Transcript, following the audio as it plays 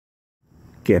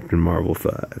Captain Marvel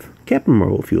 5. Captain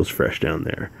Marvel feels fresh down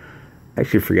there. I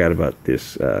actually forgot about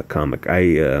this comic.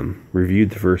 I reviewed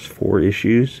the first 4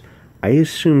 issues. I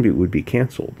assumed it would be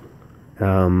canceled.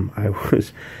 I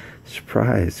was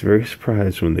surprised, very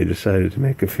surprised when they decided to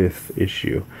make a 5th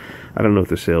issue. I don't know what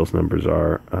the sales numbers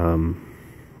are,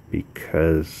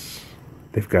 because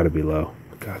they've got to be low.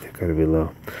 God, they've got to be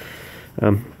low.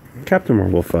 Captain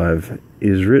Marvel 5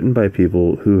 is written by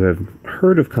people who have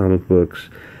heard of comic books,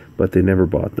 but they never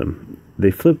bought them.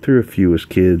 They flipped through a few as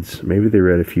kids. Maybe they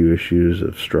read a few issues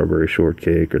of Strawberry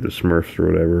Shortcake or the Smurfs or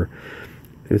whatever.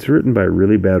 It's written by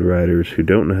really bad writers who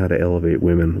don't know how to elevate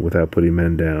women without putting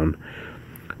men down.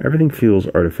 Everything feels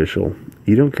artificial.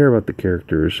 You don't care about the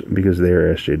characters because they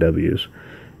are SJWs.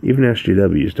 Even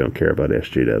SJWs don't care about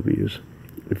SJWs.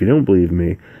 If you don't believe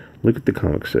me, look at the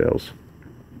comic sales.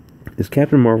 Is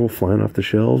Captain Marvel flying off the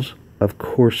shelves? Of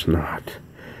course not.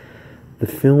 The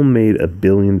film made $1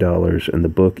 billion, and the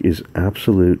book is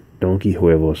absolute donkey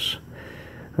huevos.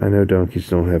 I know donkeys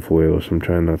don't have huevos. I'm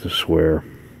trying not to swear.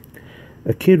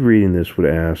 A kid reading this would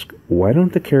ask, why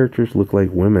don't the characters look like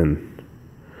women?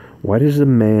 Why does the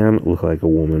man look like a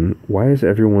woman? Why is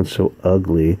everyone so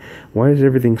ugly? Why is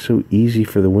everything so easy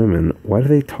for the women? Why do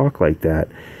they talk like that?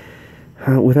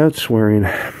 Without swearing,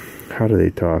 how do they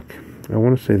talk? I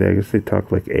want to say that. I guess they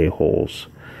talk like a-holes.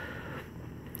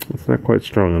 It's not quite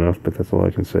strong enough, but that's all I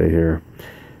can say here.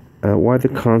 Why the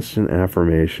constant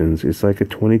affirmations? It's like a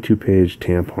 22-page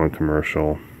tampon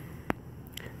commercial.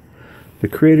 The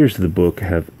creators of the book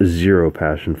have zero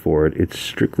passion for it. It's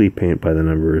strictly paint by the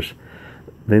numbers.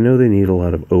 They know they need a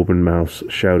lot of open mouths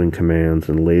shouting commands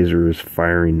and lasers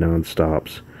firing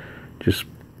non-stops. Just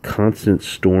constant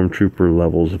stormtrooper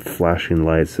levels of flashing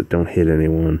lights that don't hit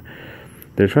anyone.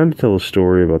 They're trying to tell a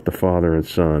story about the father and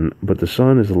son, but the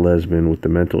son is a lesbian with the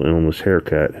mental illness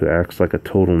haircut who acts like a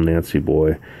total Nancy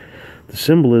boy. The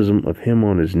symbolism of him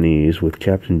on his knees with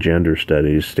Captain Gender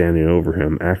Studies standing over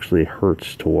him actually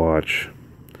hurts to watch.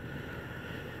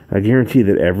 I guarantee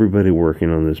that everybody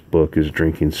working on this book is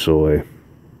drinking soy.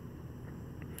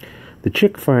 The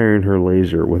chick firing her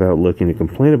laser without looking to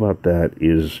complain about that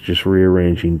is just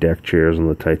rearranging deck chairs on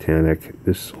the Titanic.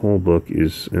 This whole book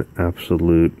is an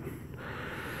absolute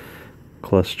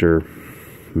cluster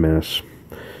mess.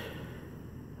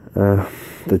 The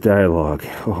dialogue.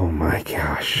 Oh my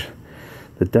gosh.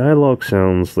 The dialogue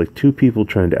sounds like two people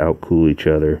trying to outcool each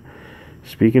other.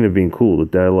 Speaking of being cool, the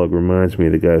dialogue reminds me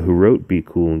of the guy who wrote Be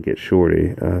Cool and Get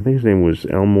Shorty. I think his name was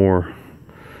Elmore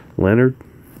Leonard.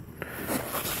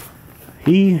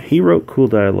 He wrote cool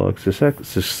dialogue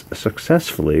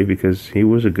successfully because he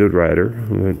was a good writer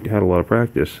who had a lot of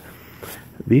practice.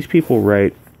 These people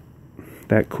write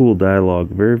that cool dialogue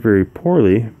very, very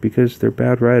poorly because they're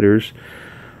bad writers.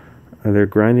 They're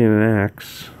grinding an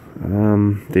axe.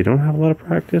 They don't have a lot of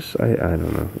practice. I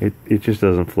don't know. It just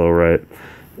doesn't flow right.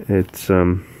 It's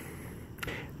all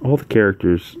the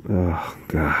characters. Oh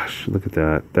gosh, look at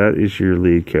that. That is your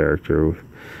lead character with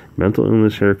mental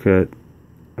illness haircut.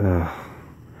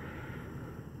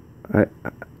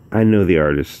 I know the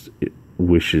artist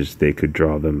wishes they could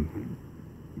draw them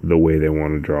the way they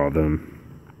want to draw them.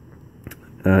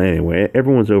 Anyway,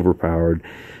 everyone's overpowered.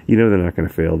 You know they're not going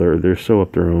to fail. They're so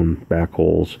up their own back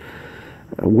holes.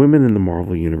 Women in the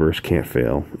Marvel Universe can't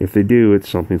fail. If they do, it's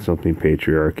something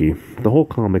patriarchy. The whole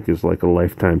comic is like a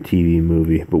Lifetime TV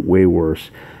movie, but way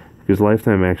worse, because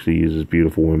Lifetime actually uses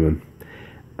beautiful women.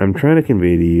 I'm trying to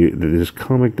convey to you that this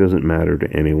comic doesn't matter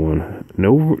to anyone.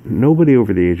 Nobody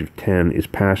over the age of 10 is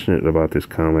passionate about this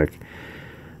comic.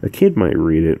 A kid might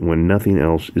read it when nothing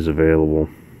else is available.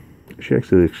 She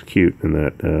actually looks cute in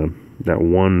that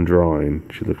one drawing.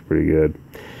 She looks pretty good.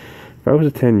 If I was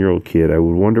a 10-year-old kid, I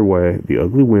would wonder why the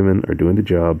ugly women are doing the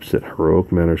jobs that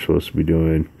heroic men are supposed to be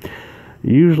doing.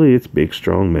 Usually it's big,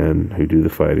 strong men who do the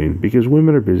fighting, because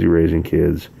women are busy raising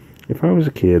kids. If I was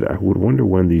a kid, I would wonder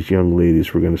when these young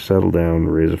ladies were going to settle down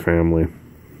and raise a family.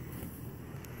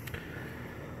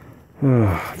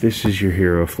 This is your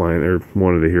hero flying, or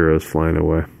one of the heroes flying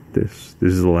away. This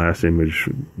is the last image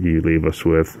you leave us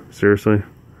with. Seriously?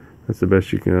 That's the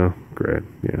best you can know? Great,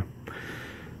 yeah.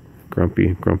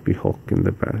 Grumpy Hulk in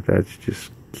the back. That's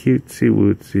just cutesy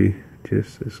wootsy.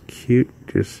 Just as cute.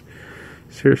 Just,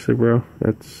 seriously, bro.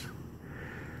 That's...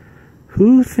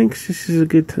 Who thinks this is a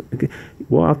good...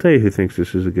 Well, I'll tell you who thinks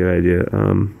this is a good idea.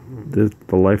 The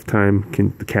Lifetime...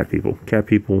 The cat people. Cat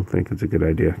people think it's a good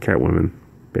idea. Cat women,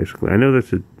 basically. I know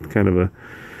that's a kind of a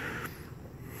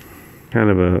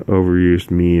overused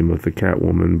meme of the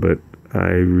Catwoman, but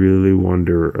I really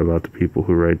wonder about the people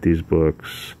who write these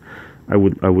books. I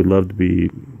would love to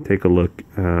take a look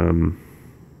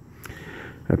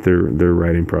at their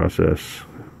writing process.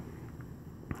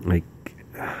 Like,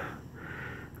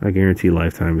 I guarantee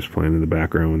Lifetime is playing in the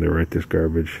background when they write this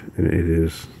garbage, and it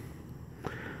is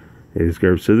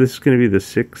garbage. So this is going to be the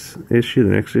 6th issue,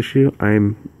 the next issue.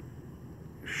 I'm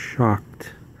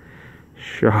shocked.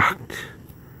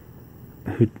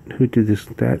 Who did this?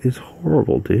 That is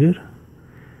horrible, dude.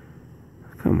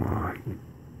 Come on.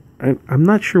 I'm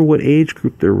not sure what age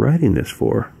group they're writing this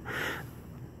for.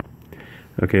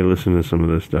 Okay, listen to some of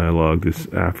this dialogue, this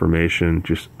affirmation,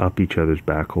 just up each other's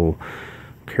back hole.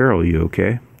 Carol, you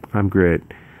okay? I'm great.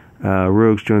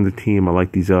 Rogue's joined the team. I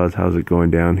like these odds. How's it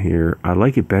going down here? I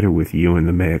like it better with you in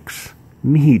the mix.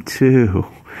 Me too.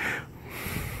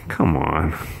 Come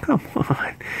on.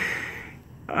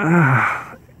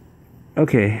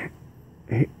 Okay.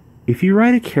 If you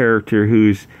write a character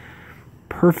who's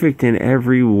perfect in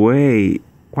every way,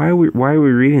 why are we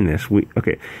reading this?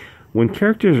 When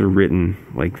characters are written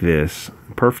like this,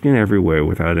 perfect in every way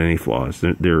without any flaws,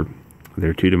 they're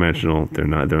two-dimensional. They're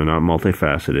not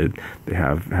multifaceted. They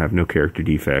have no character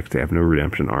defects. They have no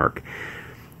redemption arc.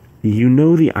 You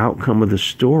know the outcome of the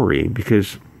story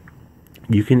because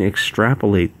you can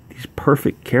extrapolate these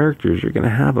perfect characters. You're going to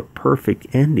have a perfect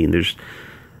ending.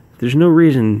 There's no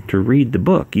reason to read the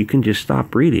book. You can just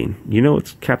stop reading. You know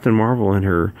it's Captain Marvel and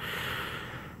her.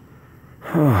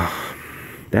 Oh,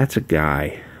 that's a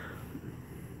guy.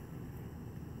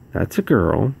 That's a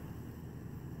girl.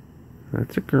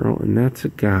 That's a girl, and that's a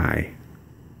guy.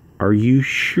 Are you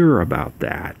sure about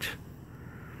that?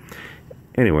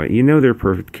 Anyway, you know they're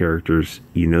perfect characters.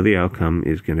 You know the outcome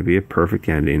is going to be a perfect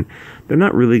ending. They're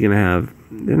not really going to have.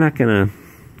 They're not going to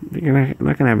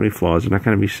have any flaws. They're not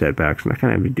going to be setbacks. They're not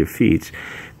going to have any defeats,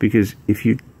 because if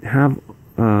you have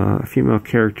a female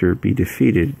character be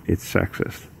defeated, it's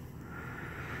sexist.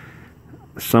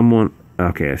 A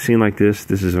scene like this.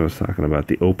 This is what I was talking about.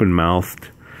 The open-mouthed.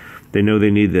 They know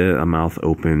they need a mouth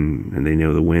open, and they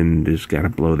know the wind has got to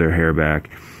blow their hair back.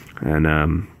 And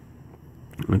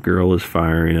a girl is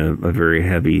firing a very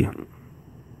heavy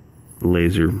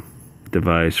laser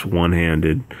device,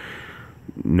 one-handed,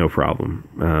 no problem.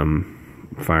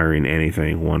 Firing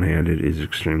anything one-handed is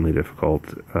extremely difficult.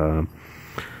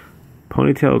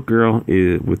 Ponytail girl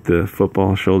is with the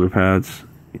football shoulder pads.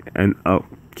 And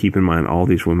keep in mind, all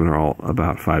these women are all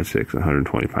about 5'6",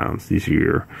 120 pounds. These are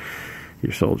your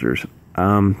soldiers.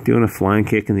 Doing a flying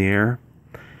kick in the air.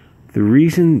 The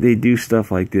reason they do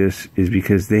stuff like this is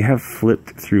because they have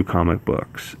flipped through comic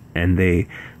books and they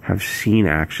have seen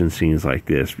action scenes like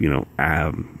this,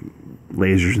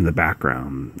 lasers in the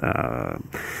background,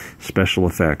 special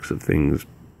effects of things,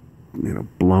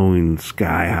 blowing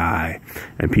sky high,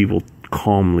 and people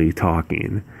calmly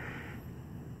talking.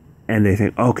 And they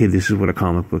think, okay, this is what a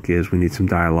comic book is. We need some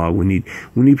dialogue. We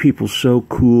need people so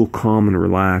cool, calm, and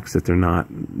relaxed that they're not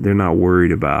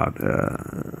worried about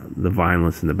the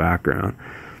violence in the background.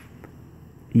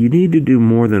 You need to do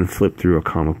more than flip through a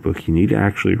comic book. You need to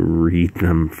actually read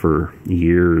them for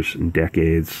years and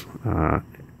decades,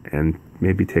 and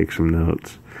maybe take some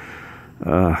notes.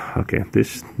 Okay,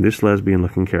 this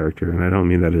lesbian-looking character, and I don't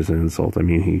mean that as an insult. I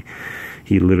mean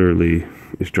he literally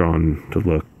is drawn to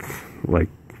look like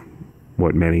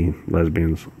what many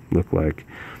lesbians look like.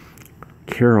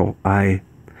 Carol,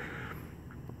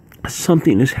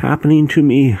 something is happening to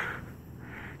me.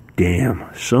 Damn,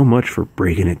 so much for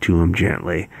breaking it to him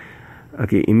gently.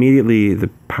 Okay, immediately the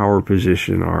power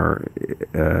position are,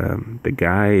 the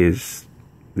guy is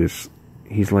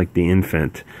he's like the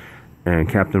infant, and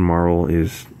Captain Marvel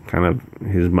is kind of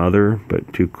his mother,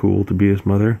 but too cool to be his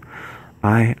mother.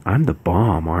 I'm the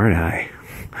bomb, aren't I?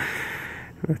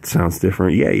 That sounds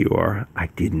different. Yeah, you are. I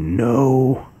didn't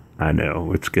know. I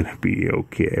know. It's going to be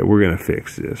okay. We're going to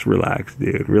fix this. Relax,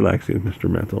 dude. Relax, dude, Mr.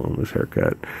 Mental, on this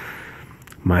haircut.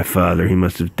 My father, he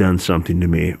must have done something to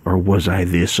me. Or was I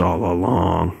this all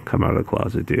along? Come out of the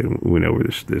closet, dude. We know where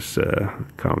this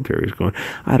commentary is going.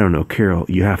 I don't know, Carol.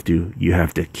 You have to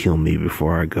kill me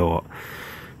before I go.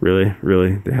 Really?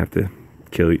 Really? They have to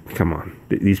kill you? Come on.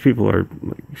 These people are...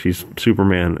 she's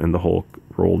Superman and the Hulk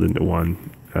rolled into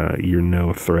one. You're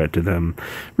no threat to them.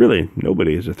 Really,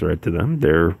 nobody is a threat to them.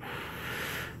 They're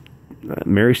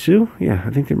Mary Sue? Yeah, I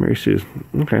think they're Mary Sue's.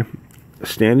 Okay.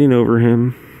 Standing over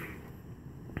him,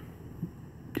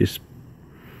 just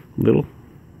little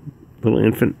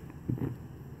infant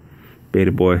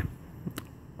beta boy,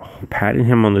 patting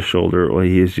him on the shoulder while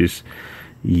he is just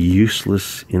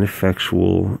useless,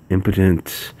 ineffectual,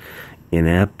 impotent,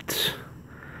 inept,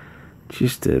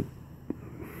 just a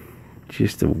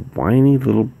whiny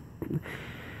little...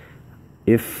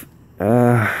 If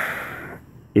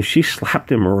she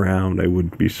slapped him around, I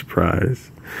wouldn't be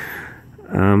surprised.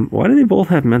 Why do they both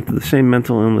have the same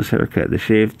mental illness haircut, the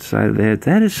shaved side of the head?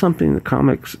 That is something the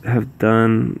comics have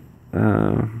done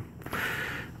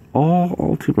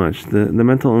all too much. The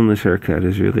mental illness haircut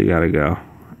has really got to go.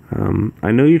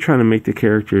 I know you're trying to make the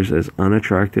characters as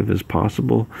unattractive as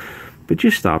possible, but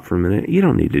just stop for a minute. You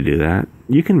don't need to do that.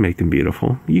 You can make them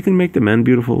beautiful. You can make the men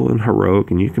beautiful and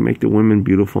heroic, and you can make the women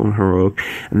beautiful and heroic,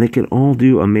 and they can all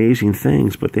do amazing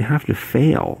things, but they have to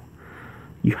fail.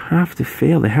 You have to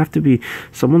fail. They have to be,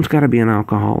 someone's got to be an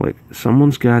alcoholic.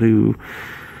 Someone's got to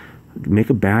make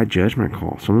a bad judgment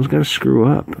call. Someone's got to screw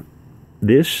up.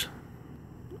 This,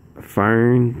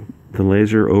 firing the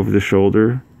laser over the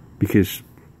shoulder, because,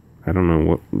 I don't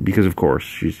know what, because of course,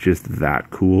 she's just that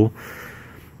cool.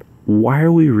 Why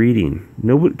are we reading?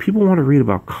 People want to read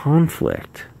about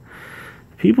conflict.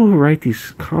 People who write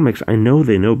these comics, I know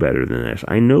they know better than this.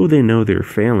 I know they know they're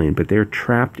failing, but they're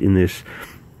trapped in this.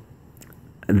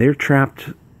 They're trapped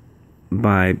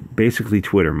by basically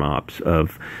Twitter mobs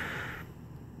of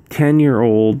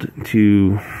 10-year-old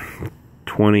to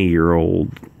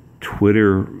 20-year-old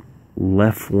Twitter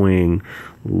left-wing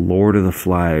Lord of the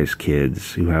Flies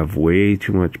kids who have way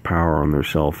too much power on their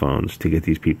cell phones to get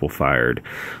these people fired.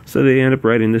 So they end up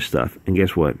writing this stuff, and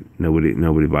guess what?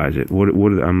 Nobody buys it. I'm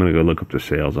going to go look up the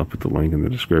sales. I'll put the link in the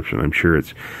description. I'm sure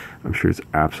it's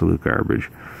absolute garbage.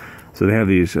 So they have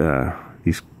these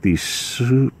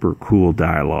super cool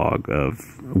dialogue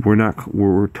of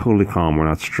we're totally calm, we're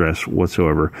not stressed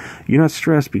whatsoever. You're not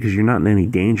stressed because you're not in any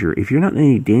danger. If you're not in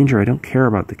any danger, I don't care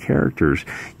about the characters.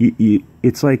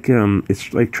 It's like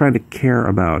trying to care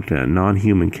about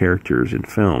non-human characters in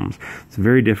films. It's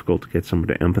very difficult to get someone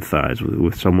to empathize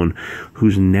with someone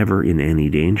who's never in any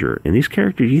danger. And these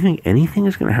characters, you think anything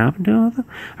is going to happen to them?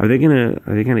 Are they going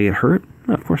to get hurt?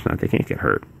 No, of course not. They can't get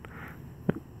hurt.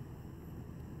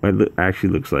 It actually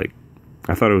looks like,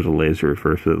 I thought it was a laser at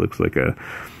first, but it looks like a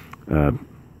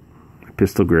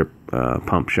pistol grip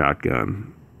pump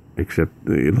shotgun, except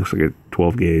it looks like a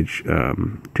 12 gauge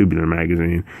tubular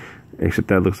magazine, except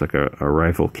that looks like a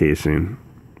rifle casing.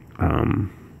 But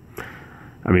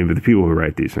the people who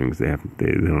write these things, they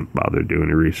don't bother doing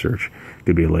any research. It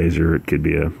could be a laser, it could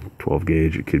be a 12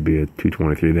 gauge, it could be a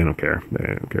 223. They don't care. They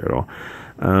don't care at all.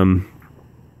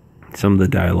 Some of the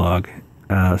dialogue.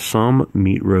 Some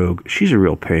meet Rogue. She's a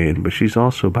real pain, but she's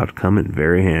also about to come in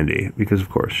very handy because, of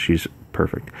course, she's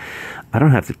perfect. I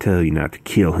don't have to tell you not to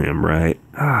kill him, right?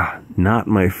 Not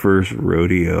my first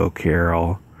rodeo,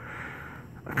 Carol.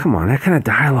 Come on, that kind of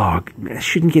dialogue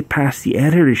shouldn't get past the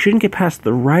editor. It shouldn't get past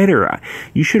the writer.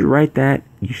 You should write that.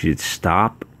 You should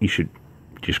stop. You should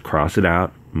just cross it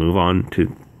out. Move on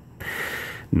to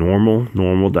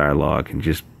normal dialogue and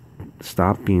just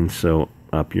stop being so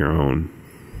up your own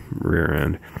rear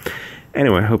end.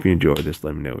 Anyway, I hope you enjoyed this.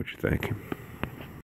 Let me know what you think.